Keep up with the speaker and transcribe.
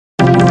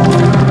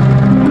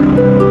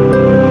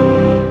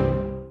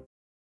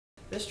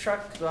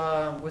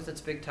truck, with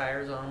its big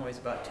tires on, weighs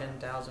about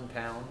 10,000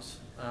 pounds.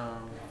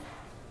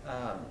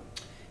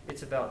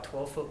 It's about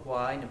 12 foot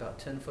wide and about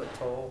 10 foot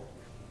tall.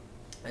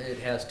 And it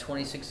has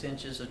 26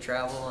 inches of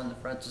travel on the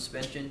front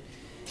suspension.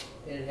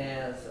 It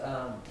has,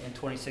 and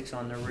 26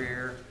 on the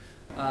rear.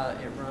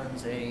 It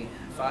runs a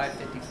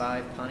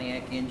 555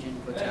 Pontiac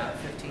engine, puts out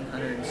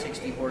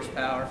 1,560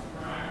 horsepower.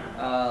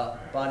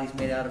 Body's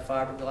made out of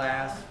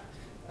fiberglass.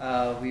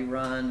 We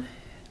run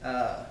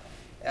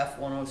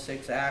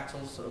F106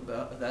 axles, so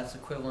that's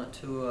equivalent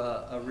to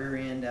a rear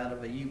end out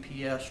of a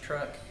UPS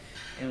truck,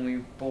 and we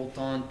bolt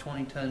on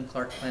 20-ton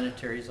Clark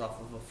Planetaries off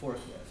of a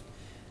forklift.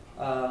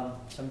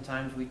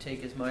 Sometimes we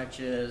take as much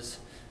as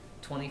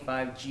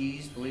 25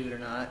 G's, believe it or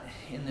not,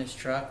 in this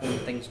truck when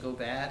things go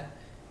bad,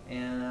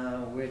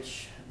 and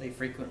which they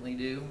frequently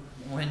do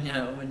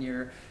when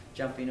you're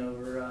jumping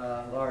over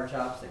large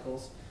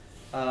obstacles.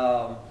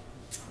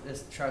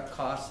 This truck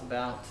costs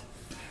about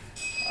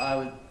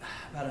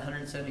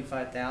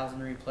 $175,000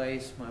 to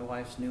replace. My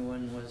wife's new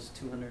one was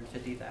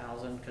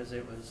 $250,000 because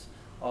it was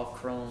all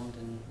chromed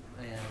and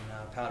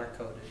powder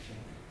coated.